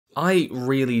I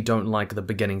really don't like the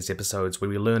beginnings episodes where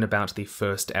we learn about the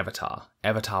first Avatar,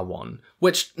 Avatar 1,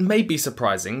 which may be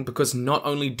surprising because not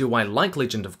only do I like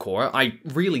Legend of Korra, I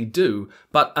really do,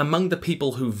 but among the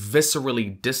people who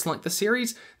viscerally dislike the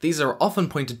series, these are often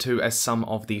pointed to as some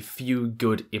of the few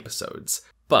good episodes.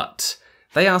 But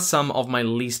they are some of my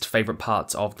least favourite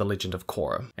parts of The Legend of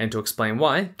Korra. And to explain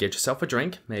why, get yourself a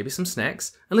drink, maybe some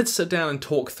snacks, and let's sit down and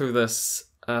talk through this,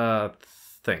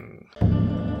 thing.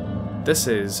 This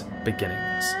is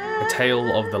Beginnings, a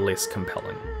tale of the less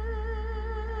compelling.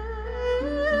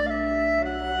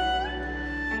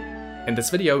 And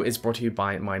this video is brought to you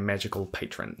by my magical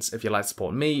patrons. If you'd like to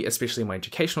support me, especially my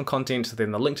educational content,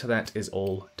 then the link to that is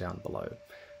all down below.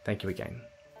 Thank you again.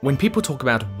 When people talk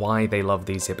about why they love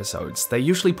these episodes, they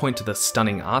usually point to the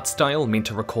stunning art style meant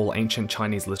to recall ancient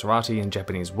Chinese literati and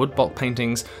Japanese woodblock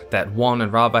paintings, that Wan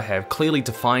and Rava have clearly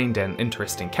defined and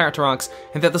interesting character arcs,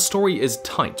 and that the story is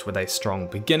tight with a strong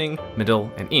beginning,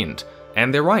 middle, and end.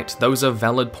 And they're right, those are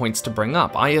valid points to bring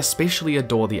up. I especially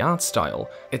adore the art style.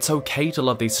 It's okay to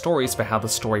love these stories for how the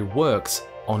story works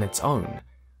on its own.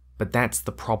 But that's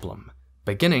the problem.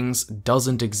 Beginnings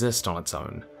doesn't exist on its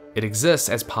own. It exists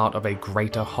as part of a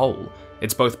greater whole.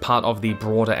 It's both part of the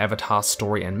broader Avatar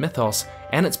story and mythos,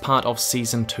 and it's part of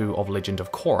Season 2 of Legend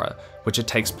of Korra, which it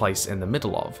takes place in the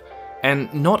middle of.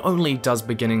 And not only does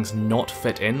Beginnings not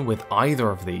fit in with either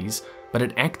of these, but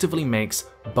it actively makes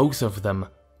both of them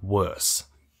worse.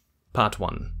 Part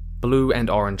 1. Blue and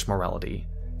Orange Morality.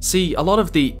 See, a lot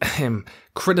of the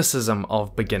criticism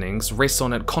of Beginnings rests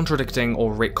on it contradicting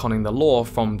or retconning the lore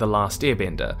from The Last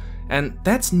Airbender, and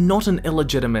that's not an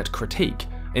illegitimate critique.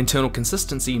 Internal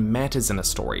consistency matters in a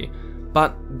story,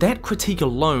 but that critique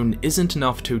alone isn't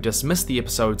enough to dismiss the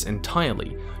episodes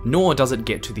entirely, nor does it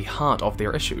get to the heart of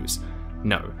their issues.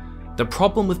 No, the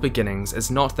problem with Beginnings is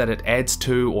not that it adds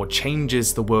to or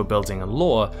changes the world building and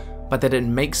lore, but that it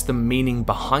makes the meaning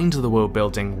behind the world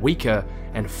building weaker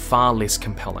and far less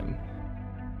compelling.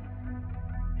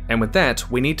 And with that,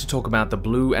 we need to talk about the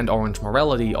blue and orange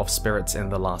morality of spirits in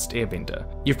The Last Airbender.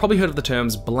 You've probably heard of the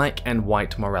terms black and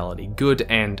white morality, good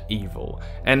and evil.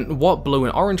 And what blue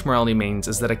and orange morality means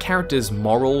is that a character's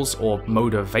morals or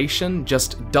motivation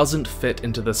just doesn't fit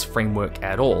into this framework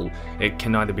at all. It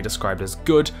can neither be described as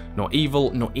good, nor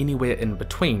evil, nor anywhere in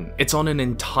between. It's on an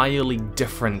entirely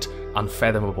different,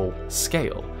 unfathomable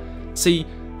scale. See,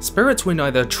 spirits were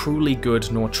neither truly good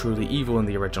nor truly evil in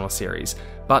the original series,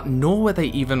 but nor were they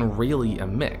even really a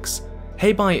mix.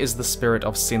 Heibai is the spirit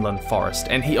of Senlin Forest,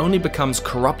 and he only becomes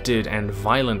corrupted and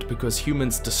violent because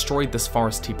humans destroyed this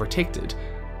forest he protected.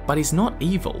 But he's not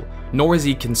evil, nor is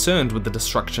he concerned with the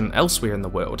destruction elsewhere in the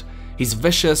world. He's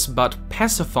vicious but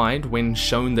pacified when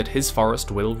shown that his forest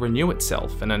will renew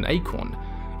itself in an acorn.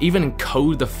 Even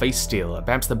Code the Face Stealer,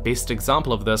 perhaps the best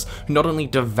example of this, not only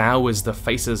devours the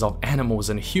faces of animals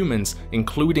and humans,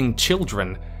 including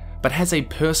children, but has a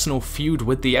personal feud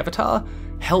with the Avatar,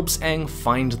 helps Aang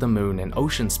find the moon and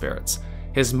ocean spirits.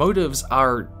 His motives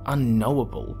are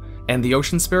unknowable, and the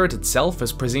ocean spirit itself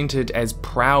is presented as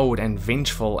proud and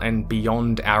vengeful and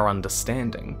beyond our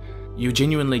understanding. You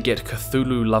genuinely get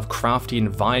Cthulhu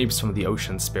Lovecraftian vibes from the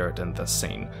ocean spirit in this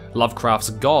scene,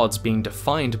 Lovecraft's gods being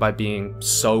defined by being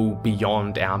so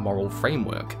beyond our moral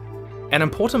framework. An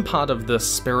important part of the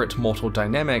spirit-mortal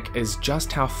dynamic is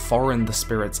just how foreign the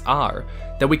spirits are,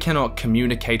 that we cannot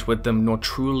communicate with them nor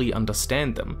truly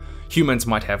understand them. Humans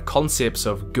might have concepts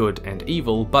of good and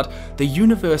evil, but the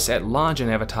universe at large in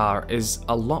Avatar is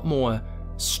a lot more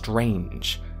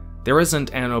strange. There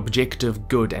isn't an objective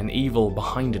good and evil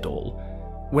behind it all.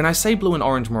 When I say blue and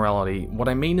orange morality, what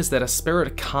I mean is that a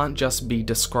spirit can't just be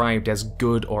described as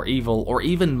good or evil or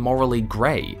even morally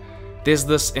grey. There's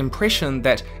this impression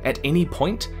that at any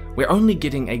point, we're only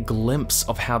getting a glimpse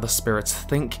of how the spirits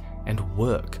think and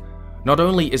work. Not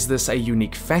only is this a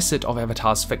unique facet of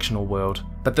Avatar's fictional world,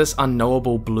 but this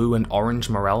unknowable blue and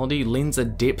orange morality lends a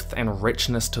depth and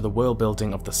richness to the world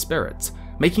building of the spirits,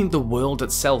 making the world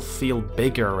itself feel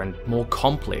bigger and more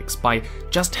complex by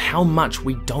just how much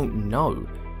we don't know.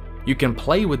 You can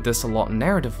play with this a lot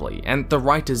narratively, and the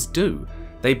writers do.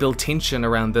 They build tension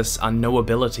around this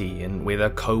unknowability and whether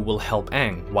Ko will help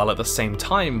Aang, while at the same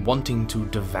time wanting to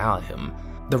devour him.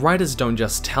 The writers don't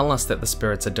just tell us that the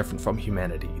spirits are different from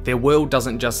humanity. Their world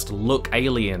doesn't just look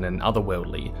alien and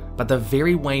otherworldly, but the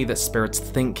very way that spirits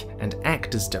think and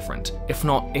act is different, if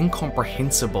not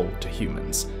incomprehensible to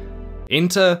humans.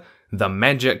 Enter the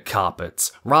magic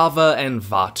carpets, Rava and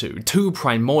Vatu, two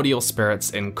primordial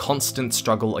spirits in constant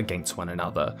struggle against one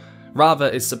another.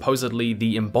 Rava is supposedly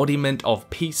the embodiment of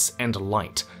peace and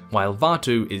light, while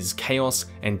Vatu is chaos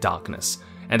and darkness.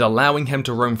 and allowing him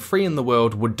to roam free in the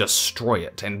world would destroy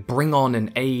it and bring on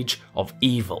an age of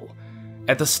evil.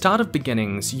 At the start of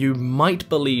Beginnings, you might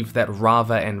believe that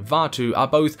Rava and Vaatu are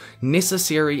both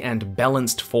necessary and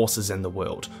balanced forces in the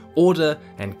world, order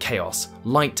and chaos,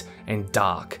 light and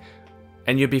dark.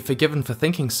 And you'd be forgiven for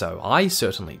thinking so, I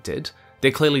certainly did.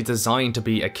 They're clearly designed to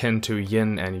be akin to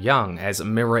yin and yang as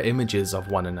mirror images of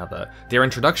one another. Their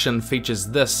introduction features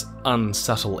this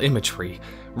unsubtle imagery.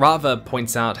 Rava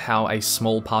points out how a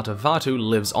small part of Vaatu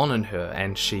lives on in her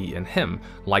and she in him,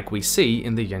 like we see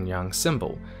in the yin-yang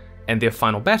symbol. And their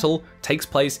final battle takes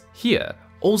place here,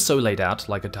 also laid out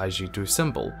like a Taijutsu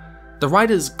symbol. The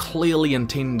writers clearly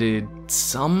intended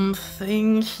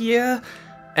something here,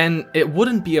 and it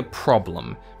wouldn't be a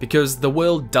problem, because the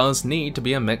world does need to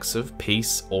be a mix of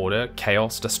peace, order,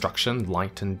 chaos, destruction,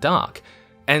 light and dark.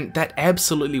 And that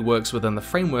absolutely works within the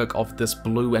framework of this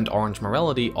blue and orange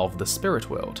morality of the spirit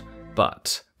world.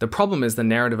 But the problem is the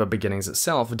narrative of Beginnings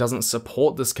itself doesn't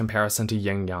support this comparison to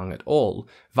yin-yang at all.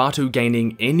 Vaatu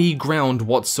gaining any ground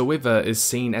whatsoever is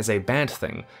seen as a bad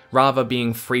thing. Rava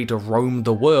being free to roam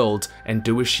the world and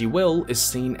do as she will is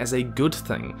seen as a good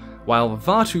thing, while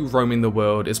Vaatu roaming the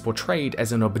world is portrayed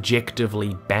as an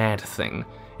objectively bad thing.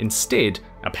 Instead,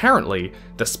 apparently,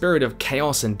 the spirit of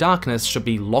chaos and darkness should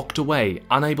be locked away,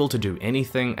 unable to do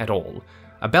anything at all.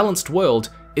 A balanced world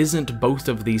isn't both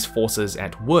of these forces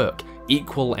at work,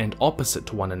 equal and opposite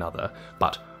to one another,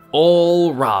 but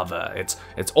all Rava.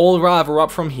 It's all Rava up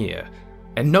from here.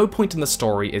 At no point in the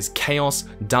story is chaos,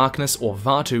 darkness, or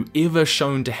Vaatu ever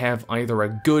shown to have either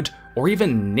a good or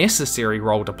even necessary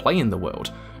role to play in the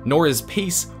world, nor is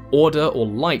peace, order, or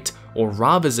light, or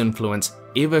Rava's influence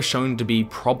ever shown to be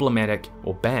problematic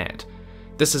or bad.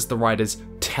 This is the writers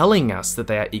telling us that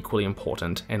they are equally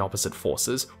important and opposite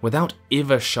forces without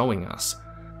ever showing us.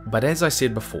 But as I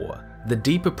said before, the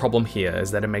deeper problem here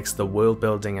is that it makes the world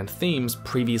building and themes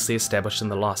previously established in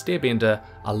The Last Airbender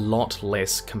a lot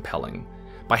less compelling.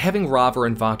 By having Rava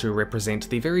and Vaatu represent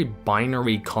the very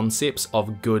binary concepts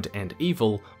of good and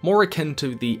evil, more akin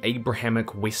to the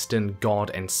Abrahamic Western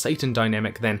God and Satan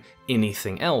dynamic than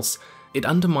anything else, it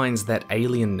undermines that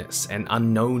alienness and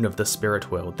unknown of the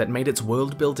spirit world that made its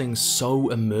world building so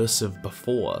immersive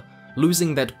before,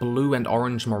 losing that blue and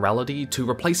orange morality to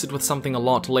replace it with something a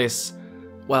lot less,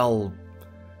 well,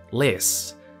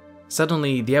 less.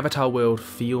 Suddenly, the Avatar world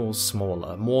feels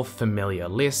smaller, more familiar,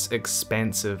 less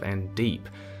expansive and deep,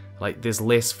 like there's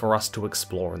less for us to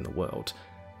explore in the world.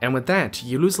 And with that,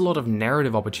 you lose a lot of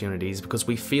narrative opportunities because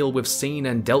we feel we've seen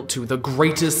and dealt to the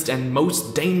greatest and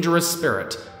most dangerous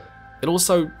spirit. It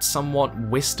also somewhat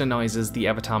westernizes the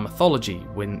Avatar mythology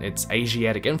when its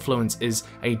Asiatic influence is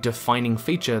a defining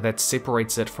feature that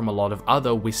separates it from a lot of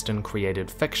other Western created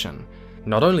fiction.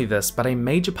 Not only this, but a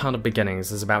major part of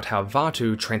Beginnings is about how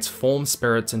Vaatu transforms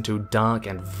spirits into dark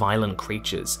and violent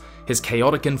creatures, his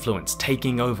chaotic influence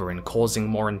taking over and causing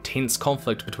more intense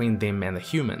conflict between them and the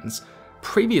humans.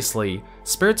 Previously,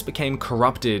 spirits became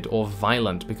corrupted or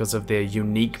violent because of their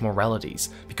unique moralities,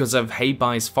 because of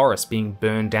Heibai's forest being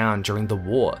burned down during the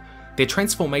war. Their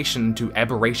transformation into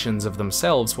aberrations of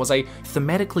themselves was a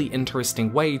thematically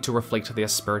interesting way to reflect their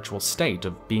spiritual state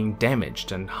of being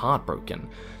damaged and heartbroken,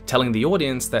 telling the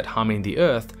audience that harming the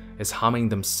earth is harming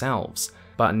themselves.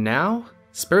 But now,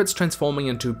 spirits transforming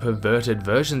into perverted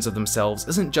versions of themselves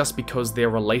isn't just because their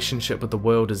relationship with the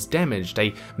world is damaged,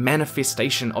 a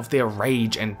manifestation of their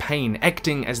rage and pain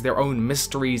acting as their own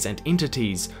mysteries and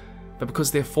entities, but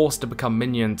because they're forced to become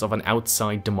minions of an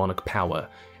outside demonic power.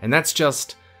 And that's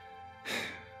just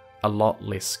a lot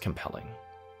less compelling.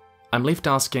 I'm left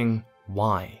asking,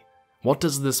 why? What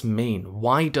does this mean?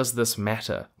 Why does this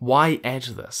matter? Why add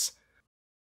this?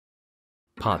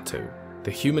 Part 2. The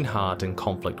human heart in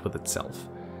conflict with itself.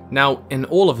 Now, in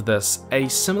all of this, a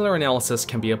similar analysis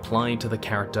can be applied to the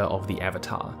character of the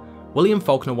Avatar. William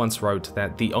Faulkner once wrote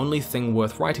that the only thing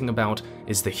worth writing about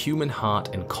is the human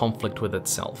heart in conflict with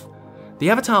itself. The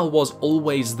Avatar was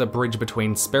always the bridge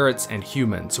between spirits and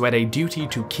humans who had a duty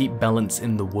to keep balance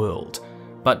in the world.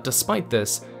 But despite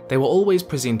this, they were always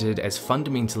presented as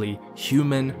fundamentally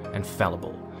human and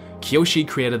fallible. Kyoshi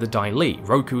created the Dai Li,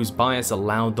 Roku's bias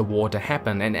allowed the war to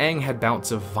happen, and Aang had bouts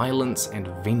of violence and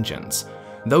vengeance.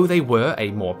 Though they were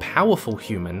a more powerful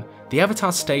human, the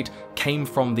Avatar state came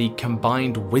from the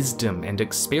combined wisdom and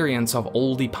experience of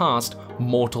all the past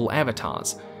mortal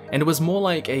avatars, and it was more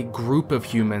like a group of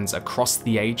humans across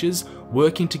the ages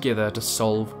working together to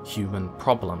solve human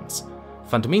problems.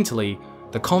 Fundamentally,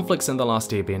 the conflicts in The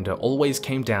Last Airbender always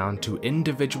came down to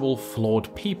individual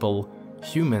flawed people,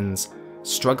 humans,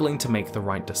 struggling to make the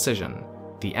right decision,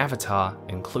 the Avatar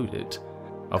included.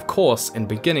 Of course, in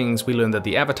Beginnings we learn that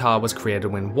the Avatar was created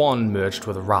when One merged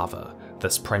with Rava,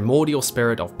 this primordial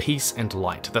spirit of peace and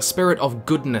light, the spirit of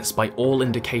goodness by all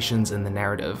indications in the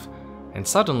narrative. And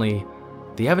suddenly,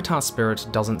 the Avatar spirit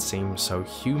doesn't seem so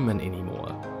human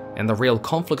anymore, and the real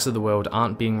conflicts of the world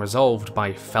aren't being resolved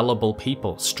by fallible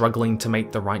people struggling to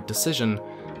make the right decision,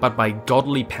 but by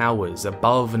godly powers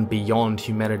above and beyond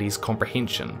humanity's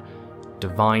comprehension,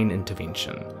 divine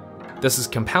intervention. This is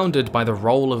compounded by the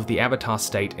role of the Avatar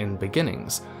state in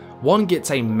Beginnings. One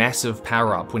gets a massive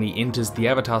power-up when he enters the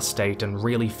Avatar state and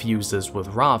really fuses with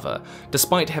Rava,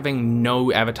 despite having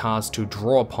no avatars to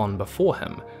draw upon before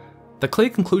him. The clear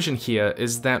conclusion here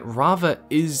is that Rava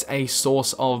is a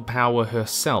source of power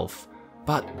herself,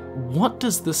 but what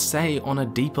does this say on a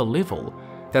deeper level?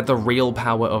 That the real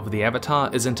power of the Avatar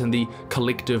isn't in the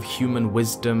collective human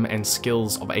wisdom and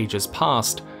skills of ages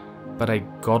past, but a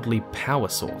godly power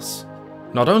source.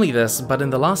 Not only this, but in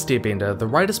The Last Airbender, the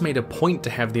writers made a point to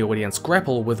have the audience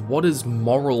grapple with what is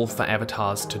moral for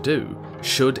avatars to do.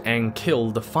 Should Aang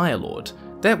kill the Fire Lord?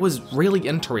 That was really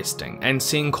interesting, and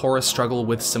seeing Korra struggle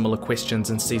with similar questions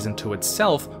in Season 2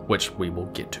 itself, which we will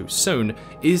get to soon,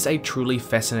 is a truly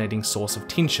fascinating source of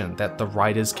tension that the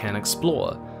writers can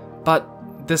explore. But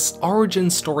this origin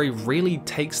story really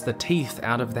takes the teeth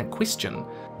out of that question.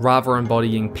 Rava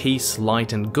embodying peace,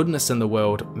 light, and goodness in the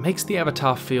world makes the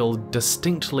Avatar feel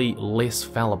distinctly less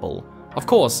fallible. Of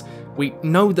course, we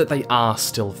know that they are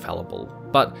still fallible,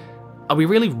 but are we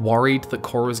really worried that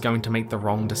Korra is going to make the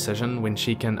wrong decision when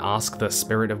she can ask the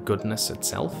spirit of goodness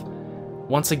itself?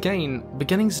 Once again,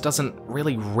 Beginnings doesn't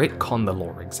really retcon the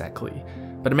lore exactly,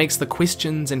 but it makes the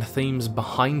questions and themes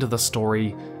behind the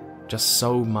story just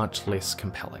so much less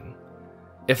compelling.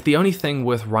 If the only thing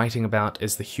worth writing about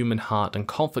is the human heart in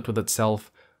conflict with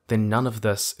itself, then none of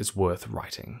this is worth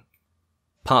writing.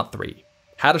 Part 3.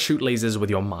 How to shoot lasers with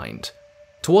your mind.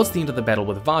 Towards the end of the battle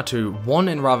with Vaatu, One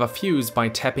and Rava fuse by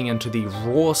tapping into the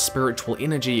raw spiritual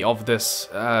energy of this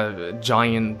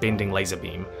giant bending laser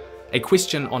beam. A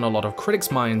question on a lot of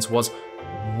critics' minds was,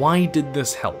 why did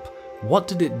this help? What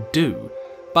did it do?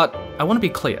 But I want to be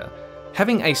clear.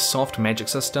 Having a soft magic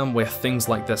system where things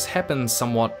like this happen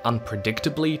somewhat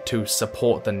unpredictably to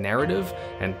support the narrative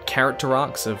and character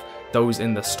arcs of those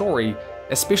in the story,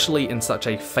 especially in such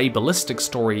a fabulistic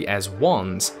story as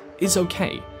One's, is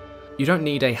okay. You don't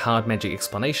need a hard magic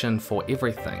explanation for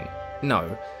everything.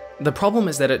 No. The problem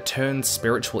is that it turns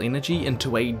spiritual energy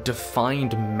into a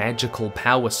defined magical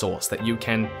power source that you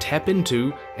can tap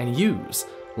into and use,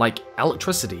 like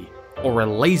electricity or a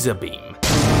laser beam.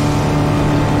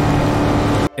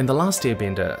 In The Last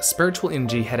Airbender, spiritual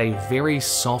energy had a very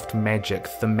soft magic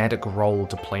thematic role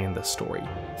to play in this story.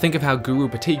 Think of how Guru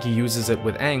Patik uses it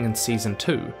with Aang in Season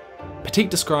 2. Patik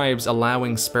describes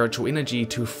allowing spiritual energy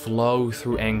to flow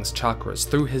through Aang's chakras,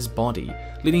 through his body,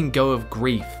 letting go of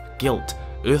grief, guilt,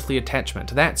 earthly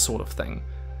attachment, that sort of thing.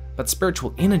 But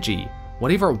spiritual energy,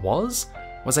 whatever it was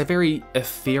a very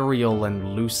ethereal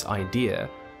and loose idea,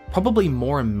 probably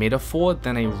more a metaphor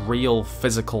than a real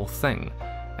physical thing.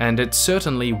 And it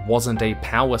certainly wasn't a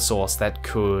power source that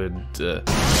could...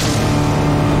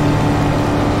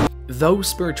 Though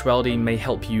spirituality may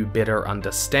help you better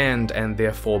understand and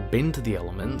therefore bend the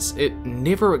elements, it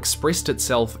never expressed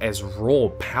itself as raw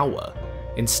power.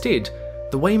 Instead,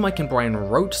 the way Mike and Brian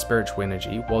wrote spiritual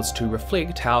energy was to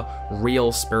reflect how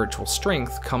real spiritual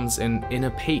strength comes in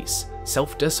inner peace,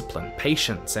 self-discipline,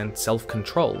 patience, and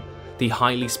self-control. The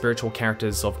highly spiritual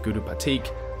characters of Guru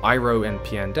Patik, Iroh, and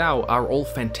Piandao are all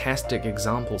fantastic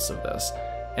examples of this,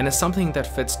 and is something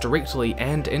that fits directly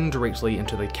and indirectly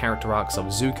into the character arcs of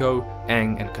Zuko,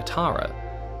 Aang, and Katara.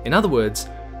 In other words,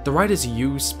 the writers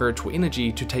use spiritual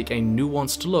energy to take a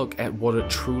nuanced look at what it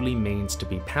truly means to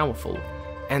be powerful,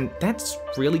 and that's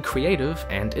really creative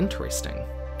and interesting.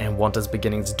 And what does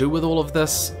Beginnings do with all of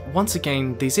this? Once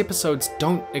again, these episodes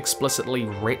don't explicitly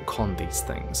retcon these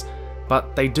things,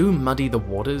 but they do muddy the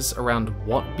waters around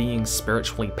what being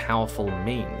spiritually powerful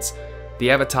means. The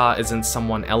Avatar isn't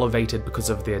someone elevated because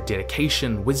of their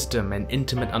dedication, wisdom, and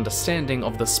intimate understanding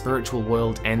of the spiritual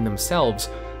world and themselves,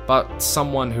 but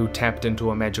someone who tapped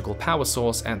into a magical power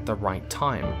source at the right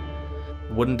time.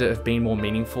 Wouldn't it have been more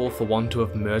meaningful for One to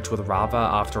have merged with Rava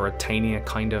after attaining a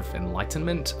kind of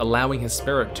enlightenment, allowing his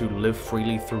spirit to live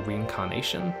freely through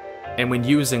reincarnation? And when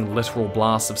using literal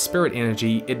blasts of spirit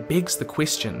energy, it begs the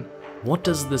question, what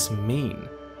does this mean?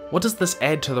 What does this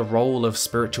add to the role of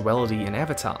spirituality in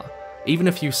Avatar? Even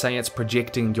if you say it's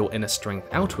projecting your inner strength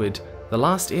outward, The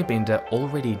Last Airbender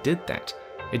already did that.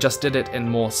 It just did it in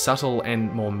more subtle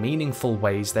and more meaningful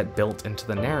ways that built into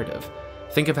the narrative.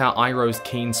 Think of how Iroh's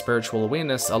keen spiritual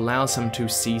awareness allows him to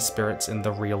see spirits in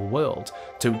the real world,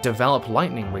 to develop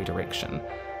lightning redirection.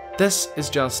 This is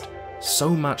just so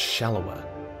much shallower.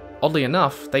 Oddly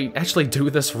enough, they actually do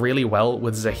this really well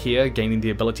with Zahir gaining the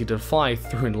ability to fly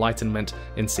through enlightenment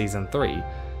in Season 3.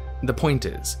 The point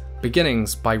is,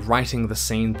 Beginnings, by writing the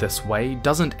scene this way,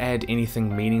 doesn't add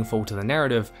anything meaningful to the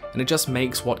narrative, and it just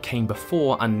makes what came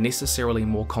before unnecessarily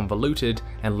more convoluted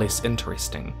and less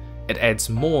interesting. It adds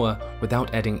more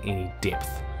without adding any depth.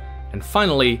 And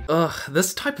finally,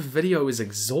 this type of video is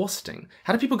exhausting.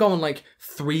 How do people go on like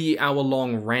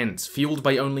 3-hour-long rants fueled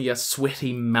by only a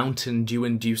sweaty Mountain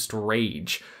Dew-induced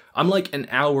rage? I'm like an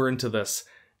hour into this,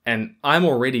 and I'm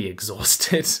already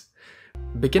exhausted.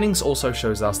 Beginnings also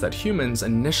shows us that humans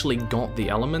initially got the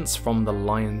elements from the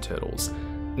lion turtles.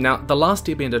 Now, the last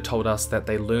airbender told us that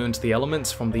they learned the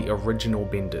elements from the original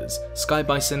benders, sky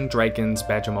bison, dragons,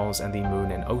 badgermoles, and the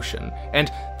moon and ocean, and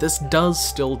this does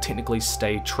still technically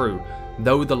stay true.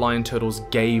 Though the lion turtles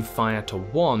gave fire to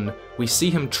Wan, we see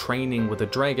him training with a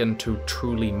dragon to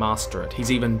truly master it.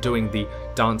 He's even doing the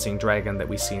dancing dragon that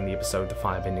we see in the episode The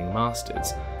Firebending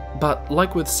Masters. But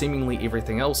like with seemingly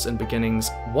everything else in Beginnings,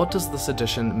 what does this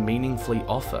edition meaningfully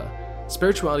offer?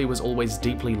 Spirituality was always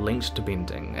deeply linked to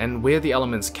bending, and where the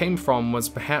elements came from was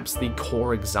perhaps the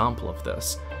core example of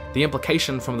this. The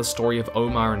implication from the story of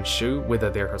Omar and Shu, whether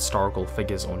they're historical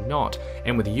figures or not,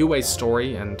 and with Yue's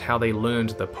story and how they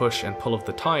learned the push and pull of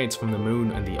the tides from the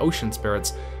moon and the ocean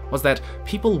spirits, was that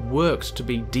people worked to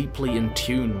be deeply in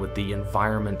tune with the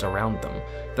environment around them,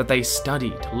 that they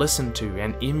studied, listened to,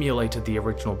 and emulated the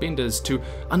original benders to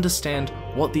understand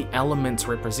what the elements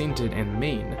represented and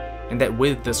mean, and that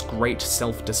with this great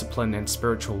self-discipline and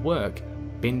spiritual work,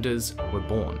 benders were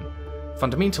born.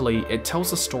 Fundamentally, it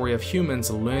tells a story of humans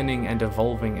learning and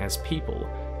evolving as people,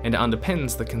 and it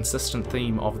underpins the consistent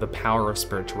theme of the power of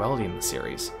spirituality in the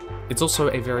series. It's also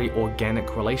a very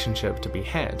organic relationship to be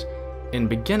had. In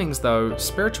Beginnings though,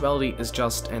 spirituality is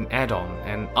just an add-on,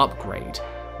 an upgrade.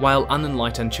 While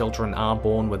unenlightened children are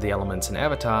born with the elements in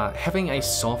Avatar, having a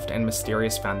soft and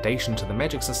mysterious foundation to the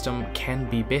magic system can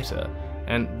be better,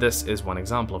 and this is one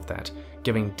example of that,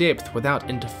 giving depth without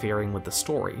interfering with the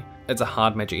story. It's a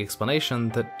hard magic explanation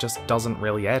that just doesn't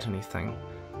really add anything.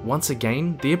 Once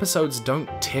again, the episodes don't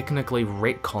technically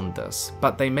retcon this,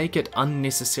 but they make it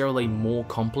unnecessarily more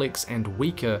complex and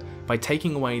weaker by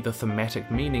taking away the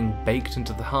thematic meaning baked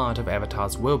into the heart of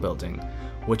Avatar's worldbuilding,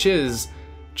 which is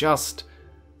just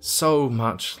so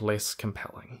much less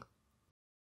compelling.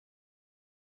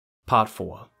 Part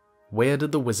 4. Where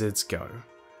did the wizards go?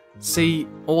 See,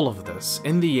 all of this,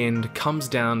 in the end, comes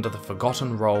down to the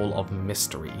forgotten role of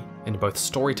mystery in both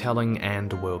storytelling and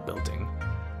worldbuilding.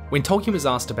 When Tolkien was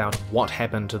asked about what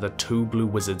happened to the 2 blue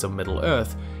wizards of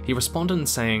Middle-earth, he responded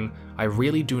saying, "I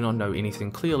really do not know anything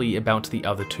clearly about the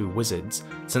other 2 wizards,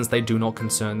 since they do not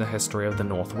concern the history of the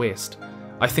Northwest.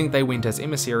 I think they went as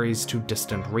emissaries to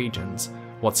distant regions.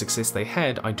 What success they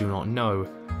had I do not know,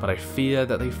 but I fear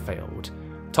that they failed."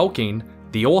 Tolkien,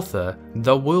 the author,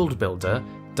 the world builder,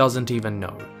 doesn't even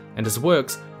know, and his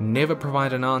works never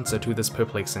provide an answer to this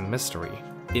perplexing mystery.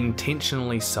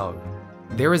 Intentionally so.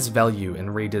 There is value in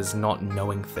readers not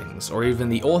knowing things, or even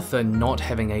the author not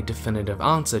having a definitive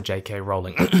answer, J.K.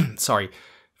 Rowling. Sorry,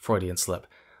 Freudian slip.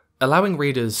 Allowing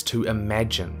readers to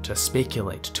imagine, to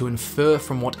speculate, to infer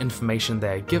from what information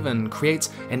they are given creates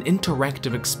an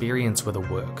interactive experience with a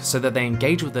work, so that they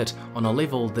engage with it on a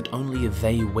level that only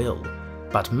they will.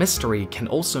 But mystery can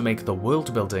also make the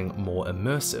world building more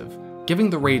immersive. Giving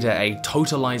the reader a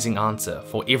totalizing answer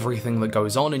for everything that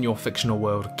goes on in your fictional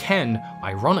world can,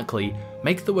 ironically,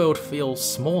 make the world feel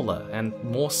smaller and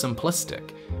more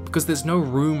simplistic, because there's no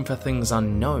room for things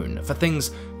unknown, for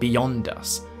things beyond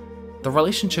us. The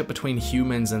relationship between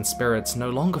humans and spirits no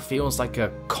longer feels like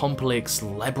a complex,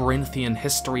 labyrinthian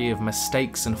history of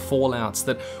mistakes and fallouts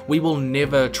that we will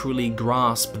never truly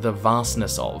grasp the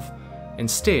vastness of.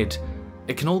 Instead,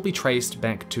 it can all be traced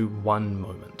back to one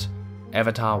moment.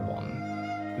 Avatar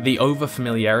 1. The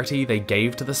over-familiarity they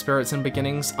gave to the spirits in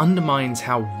Beginnings undermines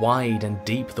how wide and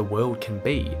deep the world can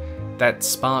be, that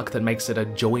spark that makes it a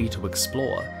joy to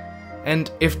explore.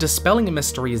 And if dispelling a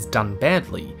mystery is done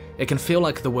badly, it can feel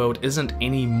like the world isn't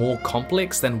any more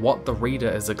complex than what the reader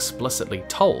is explicitly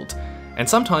told, and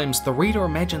sometimes the reader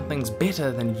imagines things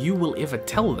better than you will ever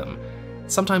tell them.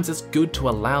 Sometimes it's good to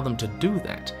allow them to do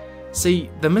that. See,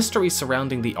 the mystery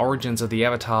surrounding the origins of the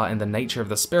Avatar and the nature of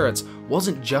the spirits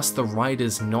wasn't just the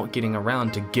writers not getting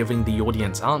around to giving the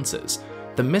audience answers.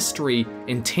 The mystery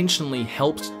intentionally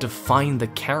helped define the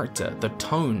character, the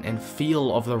tone and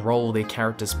feel of the role their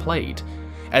characters played.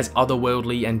 as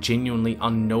otherworldly and genuinely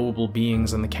unknowable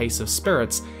beings in the case of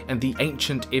spirits, and the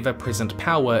ancient ever-present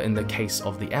power in the case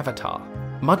of the Avatar.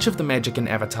 Much of the magic in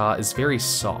Avatar is very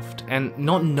soft, and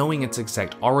not knowing its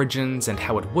exact origins and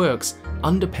how it works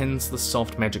underpins the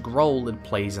soft magic role it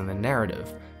plays in the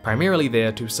narrative, primarily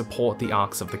there to support the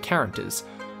arcs of the characters.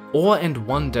 Awe and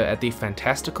wonder at the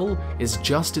fantastical is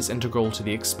just as integral to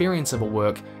the experience of a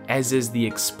work as is the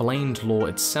explained lore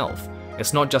itself.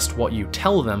 It's not just what you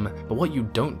tell them, but what you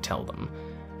don't tell them.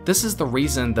 This is the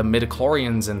reason the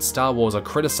midichlorians in Star Wars are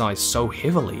criticized so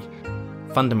heavily.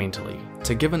 Fundamentally,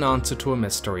 to give an answer to a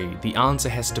mystery, the answer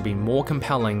has to be more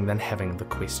compelling than having the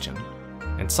question.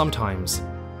 And sometimes,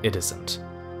 it isn't.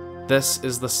 This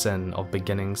is the sin of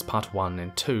Beginnings Part 1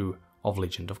 and 2 of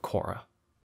Legend of Korra.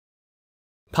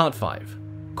 Part 5.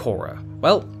 Korra.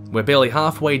 Well, we're barely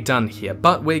halfway done here,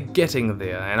 but we're getting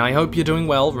there, and I hope you're doing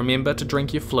well. Remember to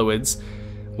drink your fluids.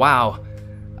 Wow,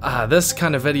 this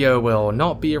kind of video will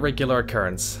not be a regular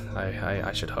occurrence,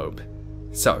 I should hope.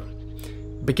 So,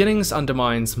 Beginnings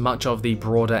undermines much of the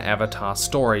broader Avatar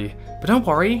story, but don't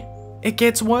worry, it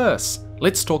gets worse.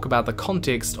 Let's talk about the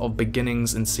context of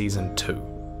Beginnings in Season 2.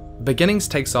 Beginnings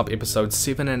takes up episodes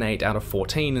 7 and 8 out of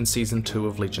 14 in Season 2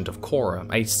 of Legend of Korra,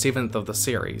 a 7th of the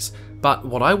series, but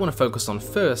what I want to focus on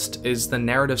first is the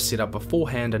narrative set up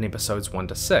beforehand in episodes 1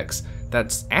 to 6,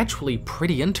 that's actually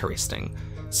pretty interesting.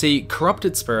 See,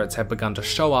 corrupted spirits have begun to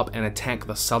show up and attack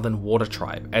the Southern Water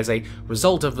Tribe as a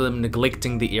result of them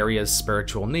neglecting the area's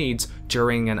spiritual needs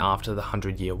during and after the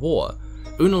 100-Year War.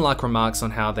 Unalaq remarks on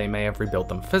how they may have rebuilt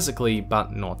them physically,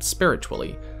 but not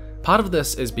spiritually. Part of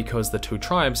this is because the two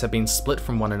tribes have been split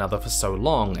from one another for so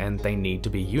long and they need to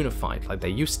be unified like they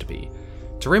used to be.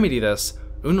 To remedy this,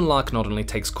 Unalaq not only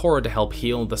takes Korra to help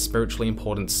heal the spiritually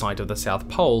important site of the South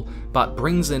Pole, but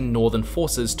brings in northern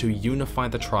forces to unify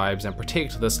the tribes and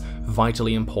protect this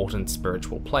vitally important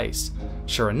spiritual place.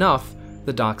 Sure enough,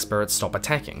 the dark spirits stop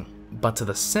attacking. But to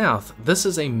the south, this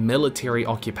is a military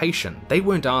occupation. They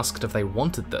weren't asked if they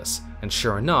wanted this, and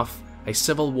sure enough, a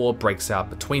civil war breaks out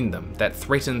between them that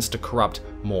threatens to corrupt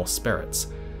more spirits.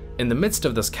 In the midst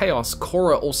of this chaos,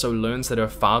 Korra also learns that her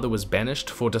father was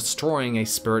banished for destroying a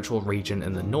spiritual region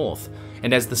in the north,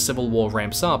 and as the civil war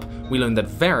ramps up, we learn that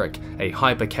Varric, a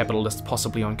hyper-capitalist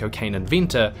possibly on cocaine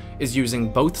inventor, is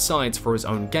using both sides for his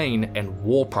own gain and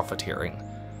war profiteering.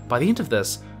 By the end of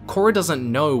this, Korra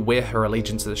doesn't know where her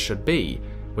allegiances should be,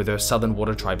 with her Southern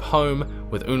Water Tribe home,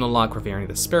 with Unalaq revering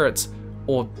the spirits,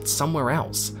 or somewhere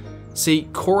else. See,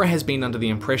 Korra has been under the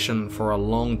impression for a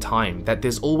long time that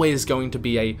there's always going to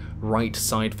be a right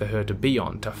side for her to be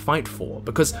on, to fight for,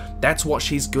 because that's what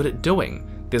she's good at doing.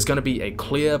 There's going to be a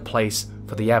clear place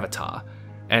for the Avatar.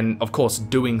 And of course,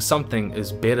 doing something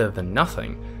is better than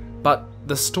nothing. But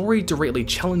the story directly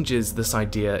challenges this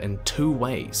idea in two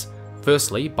ways.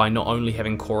 Firstly, by not only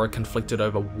having Korra conflicted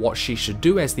over what she should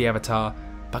do as the Avatar,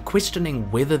 but questioning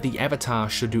whether the Avatar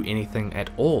should do anything at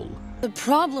all. The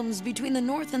problems between the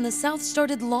North and the South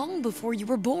started long before you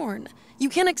were born. You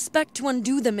can't expect to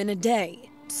undo them in a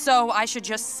day. So I should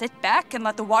just sit back and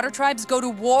let the water tribes go to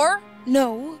war?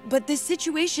 No, but this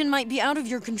situation might be out of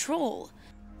your control.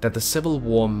 That the civil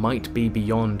war might be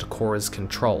beyond Korra's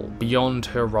control, beyond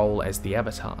her role as the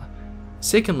Avatar.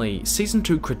 Secondly, Season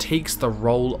 2 critiques the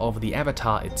role of the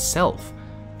Avatar itself.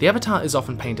 The Avatar is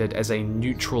often painted as a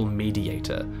neutral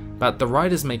mediator, but the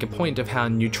writers make a point of how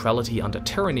neutrality under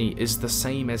tyranny is the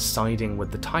same as siding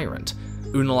with the tyrant.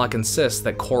 Unalaq insists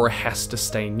that Korra has to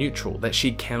stay neutral, that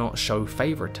she cannot show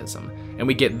favoritism, and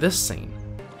we get this scene.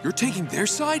 You're taking their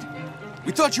side?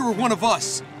 We thought you were one of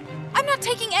us! I'm not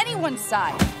taking anyone's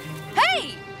side!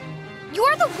 Hey!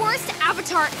 You're the worst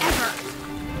Avatar ever!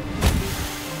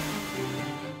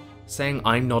 Saying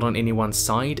I'm not on anyone's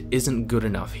side isn't good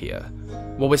enough here.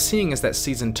 What we're seeing is that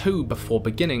Season 2, before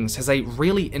Beginnings, has a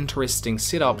really interesting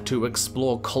setup to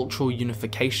explore cultural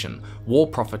unification, war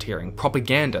profiteering,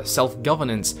 propaganda,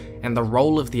 self-governance, and the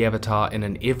role of the Avatar in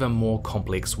an ever more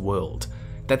complex world.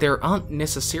 That there aren't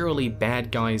necessarily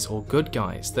bad guys or good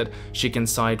guys that she can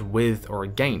side with or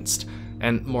against,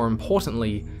 and more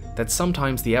importantly, that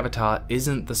sometimes the Avatar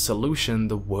isn't the solution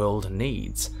the world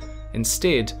needs.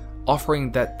 Instead,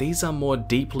 offering that these are more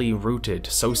deeply rooted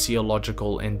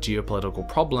sociological and geopolitical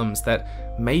problems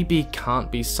that maybe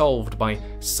can't be solved by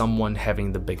someone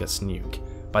having the biggest nuke,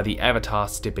 by the Avatar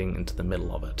stepping into the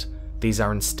middle of it. These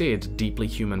are instead deeply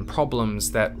human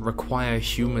problems that require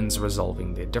humans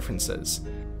resolving their differences.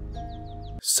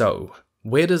 So,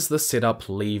 where does the setup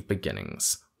leave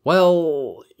Beginnings?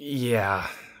 Well, yeah.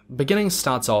 Beginnings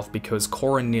starts off because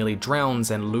Korra nearly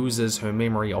drowns and loses her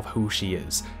memory of who she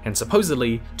is, and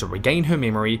supposedly, to regain her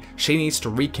memory, she needs to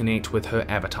reconnect with her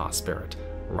Avatar spirit.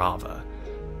 Rava.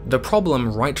 The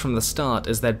problem right from the start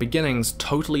is that Beginnings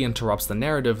totally interrupts the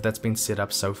narrative that's been set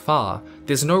up so far.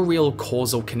 There's no real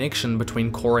causal connection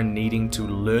between Korra needing to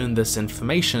learn this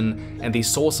information and the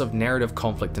source of narrative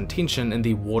conflict and tension in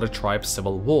the Water Tribe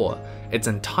Civil War. It's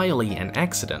entirely an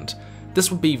accident.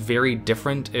 This would be very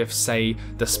different if, say,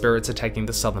 the spirits attacking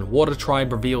the Southern Water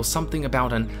Tribe reveal something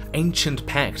about an ancient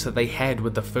pact that they had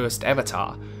with the first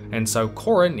Avatar, and so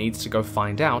Korra needs to go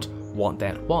find out what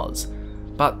that was.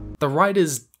 But the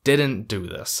writers didn't do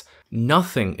this.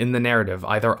 Nothing in the narrative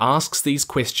either asks these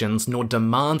questions nor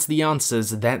demands the answers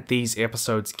that these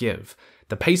episodes give.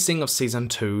 The pacing of Season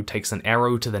 2 takes an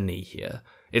arrow to the knee here.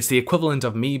 It's the equivalent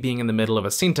of me being in the middle of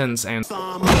a sentence and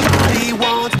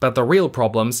but the real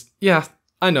problems, yeah,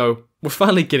 I know, we're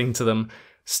finally getting to them,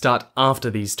 start after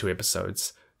these 2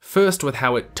 episodes. First with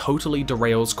how it totally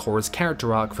derails Korra's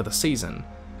character arc for the season.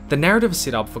 The narrative is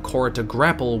set up for Korra to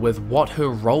grapple with what her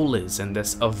role is in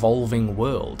this evolving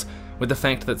world, with the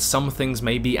fact that some things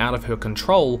may be out of her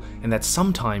control and that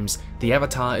sometimes the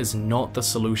Avatar is not the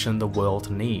solution the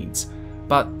world needs.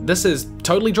 But this is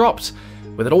totally dropped,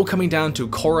 with it all coming down to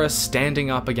Korra standing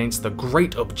up against the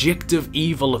great objective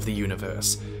evil of the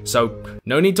universe. So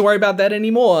no need to worry about that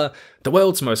anymore. The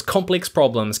world's most complex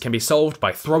problems can be solved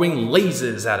by throwing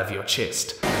lasers out of your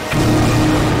chest.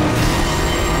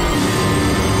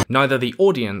 Neither the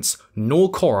audience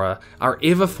nor Korra are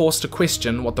ever forced to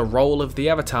question what the role of the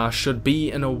Avatar should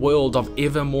be in a world of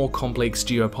ever more complex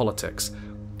geopolitics.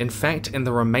 In fact, in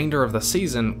the remainder of the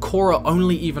season, Korra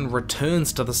only even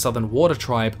returns to the Southern Water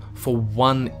Tribe for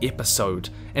 1 episode,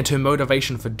 and her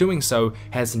motivation for doing so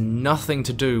has nothing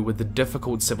to do with the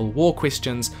difficult Civil War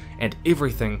questions and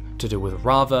everything to do with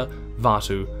Rava,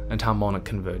 Vatu, and harmonic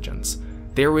convergence.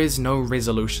 There is no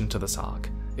resolution to this arc.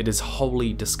 It is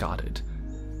wholly discarded.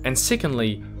 And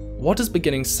secondly, what does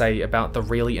Beginnings say about the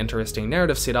really interesting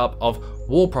narrative setup of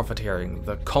war profiteering,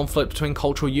 the conflict between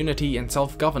cultural unity and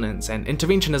self-governance and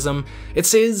interventionism? It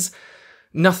says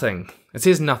nothing. It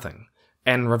says nothing,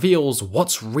 and reveals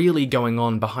what's really going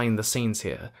on behind the scenes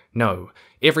here. No,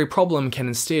 every problem can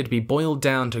instead be boiled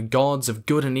down to gods of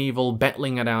good and evil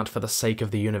battling it out for the sake of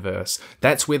the universe.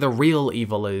 That's where the real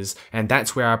evil is, and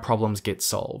that's where our problems get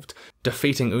solved.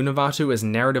 Defeating Unavatu is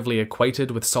narratively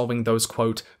equated with solving those,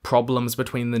 quote, problems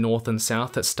between the North and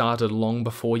South that started long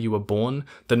before you were born.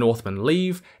 The Northmen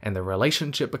leave, and the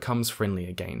relationship becomes friendly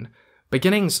again.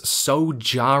 Beginnings so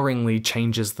jarringly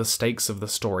changes the stakes of the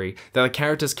story that the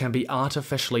characters can be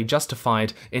artificially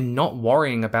justified in not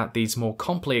worrying about these more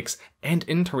complex and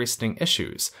interesting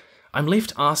issues. I'm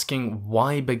left asking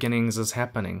why Beginnings is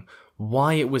happening,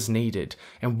 why it was needed,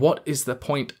 and what is the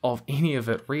point of any of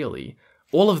it really.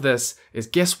 All of this is,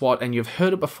 guess what, and you've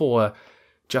heard it before,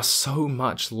 just so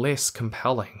much less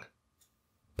compelling.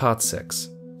 Part 6.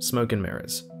 Smoke and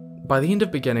Mirrors. By the end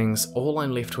of Beginnings, all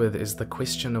I'm left with is the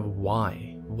question of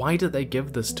why. Why did they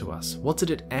give this to us? What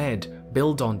did it add,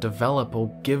 build on, develop,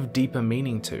 or give deeper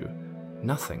meaning to?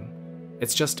 Nothing.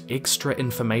 It's just extra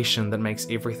information that makes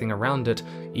everything around it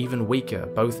even weaker,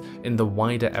 both in the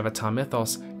wider Avatar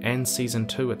mythos and Season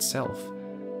 2 itself.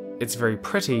 It's very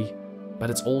pretty, but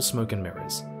it's all smoke and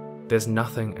mirrors. There's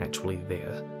nothing actually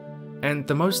there. And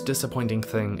the most disappointing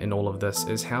thing in all of this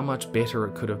is how much better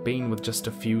it could have been with just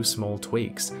a few small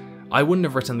tweaks. I wouldn't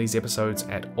have written these episodes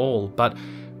at all, but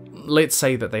let's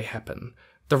say that they happen.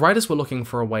 The writers were looking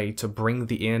for a way to bring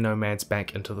the air nomads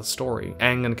back into the story.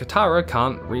 Aang and Katara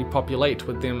can't repopulate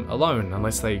with them alone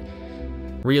unless they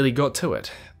really got to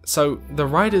it. So the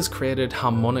writers created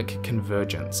harmonic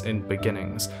convergence in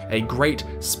Beginnings, a great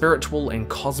spiritual and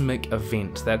cosmic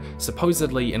event that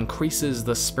supposedly increases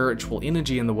the spiritual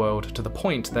energy in the world to the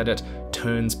point that it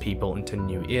turns people into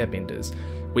new airbenders.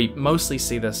 We mostly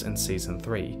see this in Season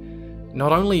 3.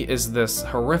 Not only is this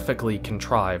horrifically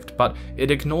contrived, but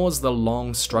it ignores the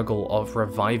long struggle of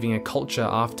reviving a culture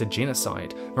after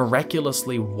genocide,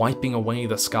 miraculously wiping away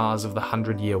the scars of the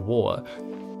 100-Year War.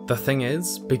 The thing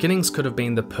is, Beginnings could have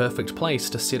been the perfect place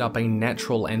to set up a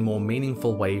natural and more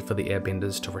meaningful way for the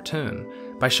airbenders to return,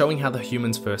 by showing how the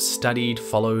humans first studied,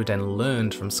 followed, and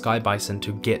learned from Sky Bison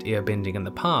to get airbending in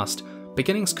the past.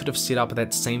 Beginnings could have set up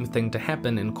that same thing to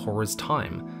happen in Korra's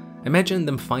time. Imagine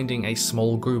them finding a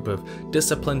small group of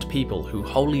disciplined people who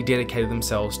wholly dedicated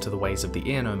themselves to the ways of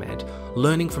the air nomad,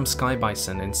 learning from Sky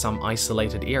Bison in some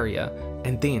isolated area,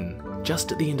 and then,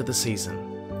 just at the end of the season,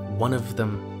 one of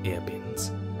them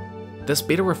airbends. This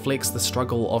better reflects the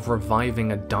struggle of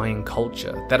reviving a dying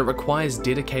culture, that it requires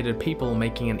dedicated people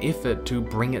making an effort to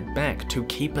bring it back, to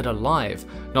keep it alive,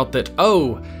 not that,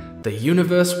 oh, the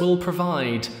universe will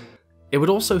provide. It would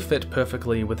also fit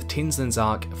perfectly with Tenzin's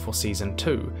arc for Season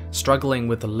 2, struggling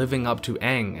with living up to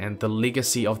Aang and the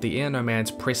legacy of the air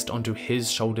nomads pressed onto his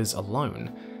shoulders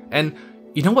alone. And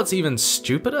you know what's even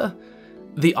stupider?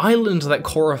 The island that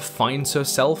Korra finds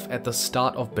herself at the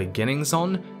start of Beginnings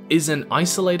on is an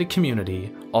isolated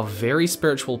community of very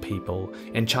spiritual people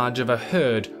in charge of a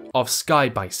herd of sky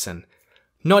bison.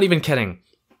 Not even kidding.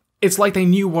 It's like they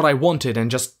knew what I wanted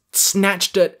and just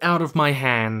snatched it out of my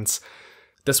hands.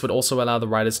 This would also allow the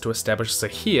writers to establish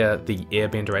Zahir, the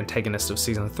airbender antagonist of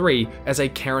Season 3, as a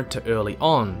character early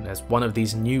on, as one of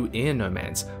these new air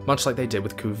nomads, much like they did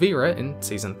with Kuvira in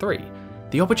Season 3.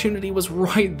 The opportunity was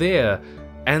right there,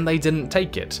 and they didn't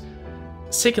take it.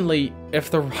 Secondly,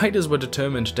 if the writers were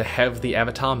determined to have the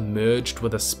Avatar merged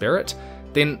with a spirit,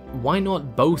 then why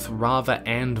not both Rava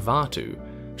and Vatu?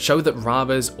 Show that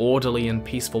Rava's orderly and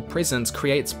peaceful presence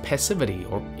creates passivity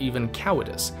or even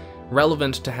cowardice,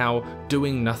 relevant to how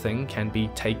doing nothing can be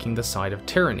taking the side of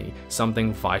tyranny,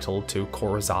 something vital to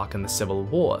Korra's arc in the Civil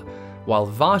War, while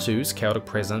Vatu's chaotic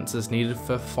presence is needed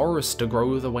for forests to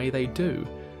grow the way they do.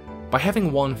 By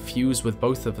having one fuse with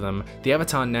both of them, the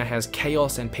Avatar now has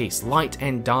chaos and peace, light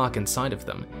and dark inside of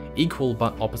them, equal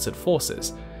but opposite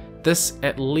forces. This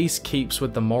at least keeps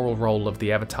with the moral role of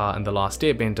the Avatar in The Last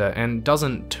Airbender and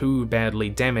doesn't too badly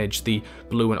damage the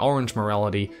blue and orange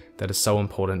morality that is so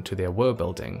important to their world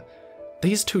building.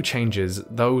 These two changes,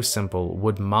 though simple,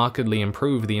 would markedly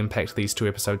improve the impact these two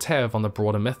episodes have on the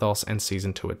broader mythos and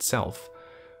Season 2 itself.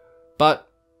 But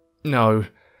no,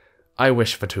 I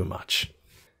wish for too much.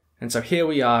 And so here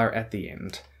we are at the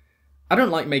end. I don't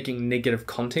like making negative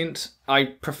content. I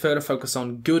prefer to focus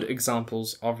on good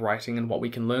examples of writing and what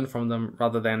we can learn from them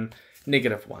rather than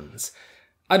negative ones.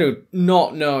 I do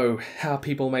not know how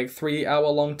people make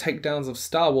 3-hour-long takedowns of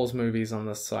Star Wars movies on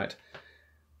this site.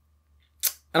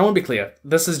 And I want to be clear,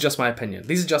 this is just my opinion.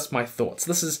 These are just my thoughts.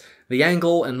 This is the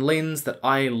angle and lens that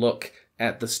I look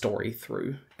at the story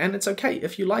through. And it's okay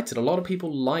if you liked it. A lot of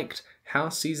people liked how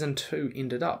Season 2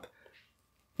 ended up.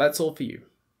 That's all for you.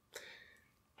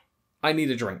 I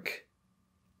need a drink.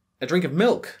 A drink of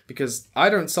milk, because I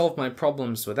don't solve my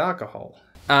problems with alcohol.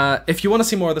 If you want to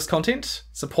see more of this content,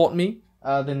 support me,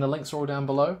 then the links are all down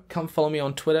below. Come follow me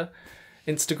on Twitter,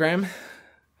 Instagram,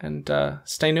 and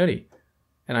stay nerdy.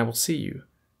 And I will see you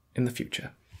in the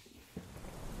future.